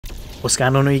What's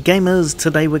going on, all you gamers?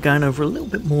 Today we're going over a little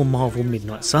bit more Marvel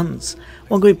Midnight Suns.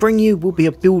 What I'm going to bring you will be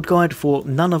a build guide for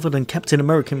none other than Captain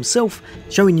America himself,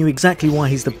 showing you exactly why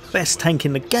he's the best tank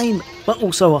in the game, but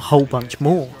also a whole bunch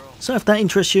more. So if that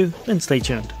interests you, then stay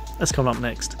tuned. That's coming up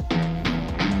next.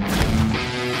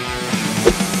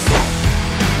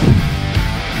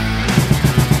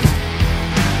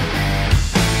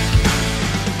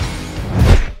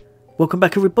 Welcome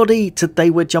back everybody. Today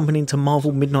we're jumping into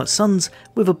Marvel Midnight Suns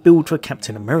with a build for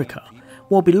Captain America.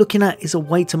 What I'll be looking at is a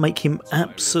way to make him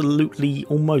absolutely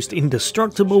almost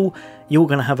indestructible. You're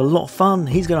going to have a lot of fun,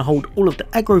 he's going to hold all of the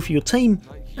aggro for your team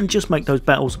and just make those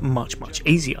battles much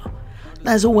easier.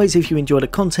 Now, as always, if you enjoy the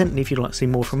content and if you'd like to see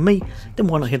more from me, then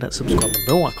why not hit that subscribe and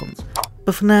bell icon.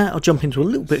 But for now, I'll jump into a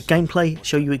little bit of gameplay,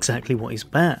 show you exactly what he's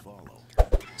about.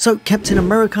 So Captain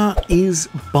America is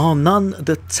bar none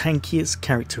the tankiest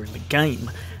character in the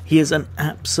game. He is an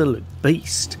absolute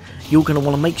beast. You're going to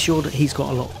want to make sure that he's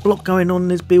got a lot of block going on in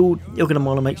his build. You're going to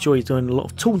want to make sure he's doing a lot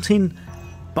of taunting.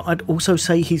 But I'd also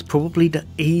say he's probably the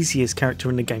easiest character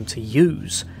in the game to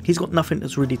use. He's got nothing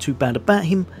that's really too bad about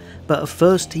him, but at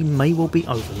first he may well be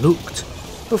overlooked.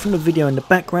 But from the video in the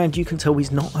background you can tell he's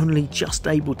not only just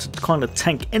able to kind of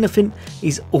tank anything,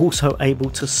 he's also able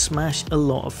to smash a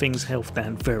lot of things' health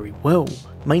down very well,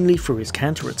 mainly through his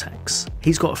counter attacks.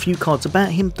 He's got a few cards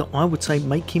about him that I would say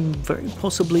make him very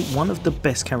possibly one of the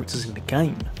best characters in the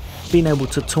game. Being able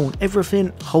to taunt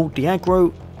everything, hold the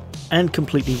aggro, and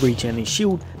completely regen his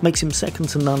shield makes him second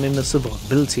to none in the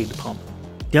survivability department.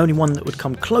 The only one that would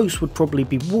come close would probably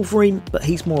be Wolverine, but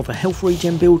he's more of a health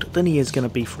regen build than he is going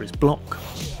to be for his block.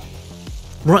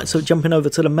 Right, so jumping over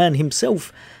to the man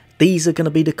himself, these are going to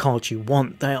be the cards you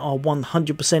want. They are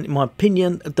 100% in my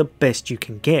opinion the best you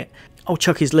can get. I'll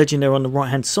chuck his legendary on the right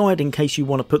hand side in case you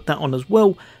want to put that on as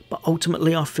well, but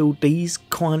ultimately I feel these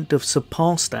kind of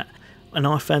surpass that, and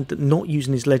I found that not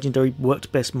using his legendary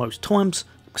worked best most times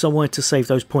because I wanted to save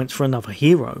those points for another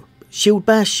hero. Shield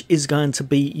Bash is going to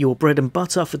be your bread and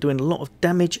butter for doing a lot of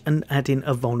damage and adding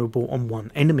a vulnerable on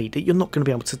one enemy that you're not going to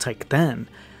be able to take down.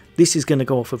 This is going to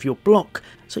go off of your block,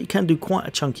 so you can do quite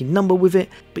a chunky number with it,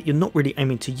 but you're not really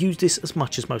aiming to use this as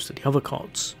much as most of the other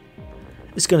cards.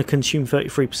 It's going to consume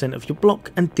 33% of your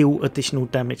block and deal additional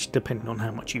damage depending on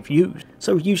how much you've used.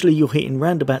 So usually you're hitting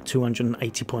round about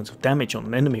 280 points of damage on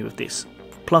an enemy with this,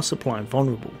 plus applying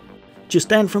vulnerable. Just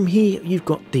down from here you've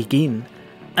got Dig In.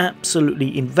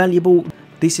 Absolutely invaluable.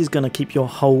 This is going to keep your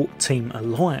whole team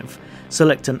alive.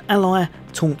 Select an ally,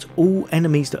 taunt all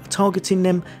enemies that are targeting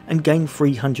them and gain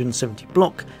 370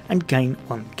 block and gain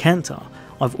 1 counter.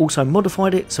 I've also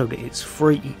modified it so that it's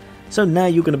free. So now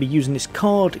you're going to be using this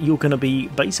card, you're going to be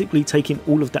basically taking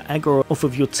all of the aggro off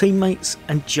of your teammates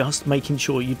and just making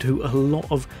sure you do a lot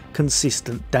of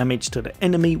consistent damage to the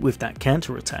enemy with that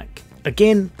counter attack.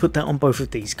 Again, put that on both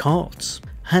of these cards.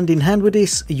 Hand in hand with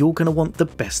this, you're going to want the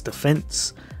best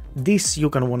defense. This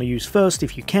you're going to want to use first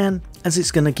if you can, as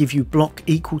it's going to give you block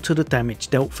equal to the damage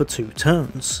dealt for 2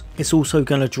 turns. It's also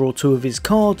going to draw 2 of his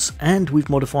cards, and we've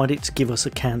modified it to give us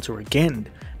a counter again,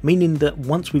 meaning that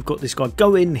once we've got this guy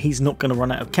going, he's not going to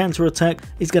run out of counter attack,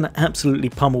 he's going to absolutely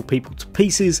pummel people to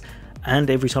pieces, and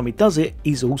every time he does it,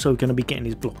 he's also going to be getting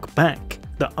his block back.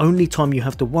 The only time you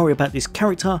have to worry about this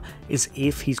character is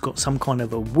if he's got some kind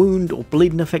of a wound or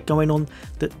bleeding effect going on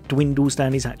that dwindles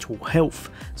down his actual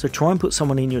health. So try and put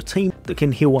someone in your team that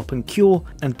can heal up and cure,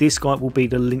 and this guy will be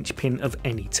the linchpin of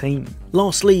any team.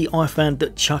 Lastly, I found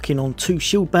that chucking on 2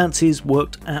 shield bounces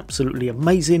worked absolutely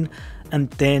amazing, and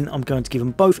then I'm going to give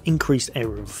them both increased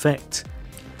area of effect.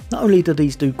 Not only do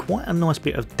these do quite a nice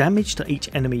bit of damage to each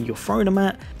enemy you're throwing them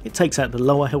at, it takes out the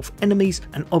lower health enemies,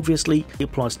 and obviously it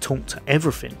applies taunt to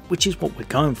everything, which is what we're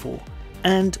going for.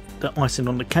 And the icing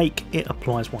on the cake, it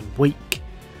applies 1 week.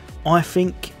 I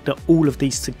think that all of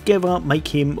these together make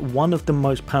him one of the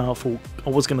most powerful, I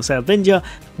was going to say Avenger,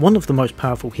 one of the most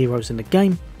powerful heroes in the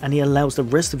game, and he allows the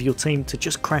rest of your team to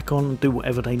just crack on and do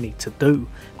whatever they need to do,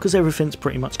 because everything's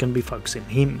pretty much going to be focusing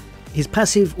him. His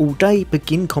passive all day,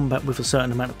 begin combat with a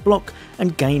certain amount of block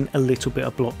and gain a little bit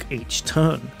of block each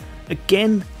turn,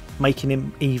 again making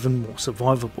him even more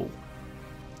survivable.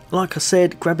 Like I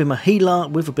said, grab him a healer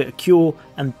with a bit of cure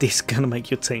and this is going to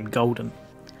make your team golden.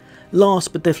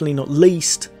 Last but definitely not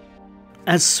least,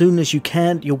 as soon as you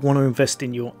can you'll want to invest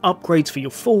in your upgrades for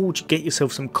your forge, get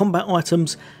yourself some combat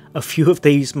items. A few of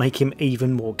these make him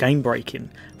even more game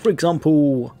breaking. For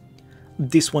example,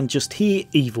 this one just here,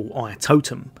 Evil Eye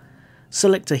Totem.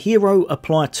 Select a hero,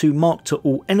 apply 2 mark to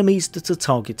all enemies that are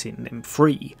targeting them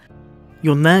free.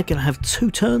 You're now going to have 2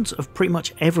 turns of pretty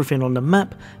much everything on the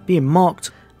map being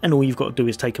marked, and all you've got to do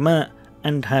is take them out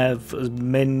and have as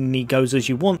many goes as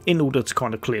you want in order to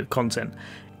kind of clear content.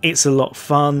 It's a lot of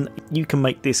fun. You can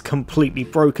make this completely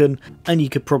broken, and you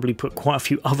could probably put quite a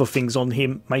few other things on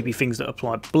him, maybe things that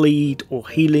apply bleed or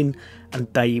healing, and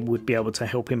they would be able to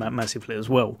help him out massively as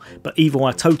well. But Evil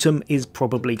Eye Totem is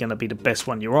probably going to be the best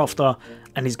one you're after,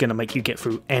 and is going to make you get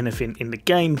through anything in the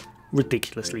game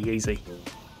ridiculously easy.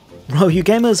 Well, you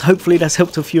gamers, hopefully that's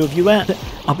helped a few of you out.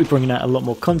 I'll be bringing out a lot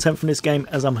more content from this game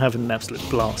as I'm having an absolute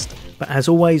blast. But as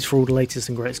always, for all the latest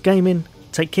and greatest gaming,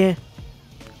 take care.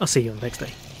 I'll see you on the next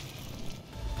day.